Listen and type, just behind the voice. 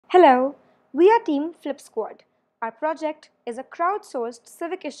Hello, we are Team Flip Squad. Our project is a crowdsourced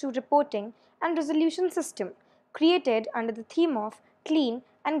civic issue reporting and resolution system created under the theme of clean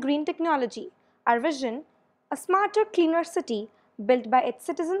and green technology. Our vision: a smarter, cleaner city built by its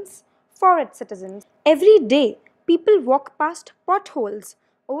citizens for its citizens. Every day, people walk past potholes,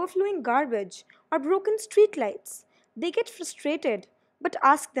 overflowing garbage, or broken streetlights. They get frustrated but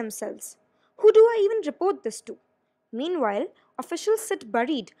ask themselves, who do I even report this to? Meanwhile, officials sit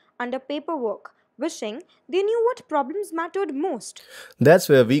buried under paperwork, wishing they knew what problems mattered most. That's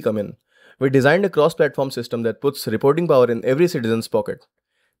where we come in. We designed a cross platform system that puts reporting power in every citizen's pocket.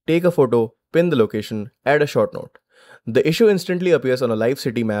 Take a photo, pin the location, add a short note. The issue instantly appears on a live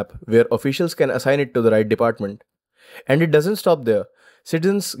city map where officials can assign it to the right department. And it doesn't stop there.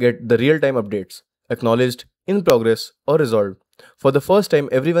 Citizens get the real time updates, acknowledged, in progress, or resolved. For the first time,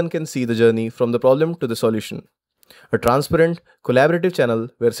 everyone can see the journey from the problem to the solution. A transparent, collaborative channel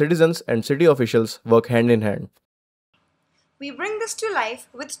where citizens and city officials work hand in hand. We bring this to life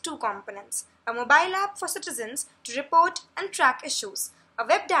with two components: a mobile app for citizens to report and track issues, a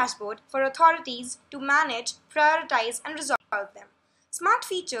web dashboard for authorities to manage, prioritize, and resolve them. Smart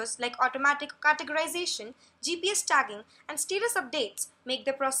features like automatic categorization, GPS tagging, and status updates make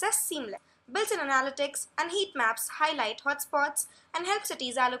the process seamless. Built-in analytics and heat maps highlight hotspots and help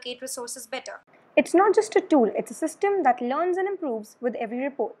cities allocate resources better. It's not just a tool, it's a system that learns and improves with every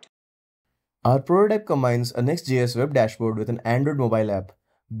report. Our prototype combines a Next.js web dashboard with an Android mobile app,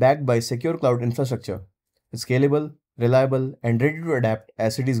 backed by secure cloud infrastructure. It's scalable, reliable, and ready to adapt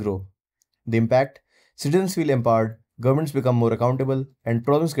as cities grow. The impact: citizens feel empowered, governments become more accountable, and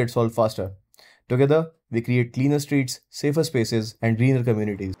problems get solved faster. Together, we create cleaner streets, safer spaces, and greener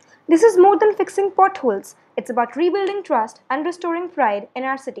communities. This is more than fixing potholes. It's about rebuilding trust and restoring pride in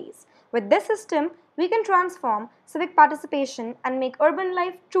our cities. With this system, we can transform civic participation and make urban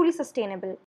life truly sustainable.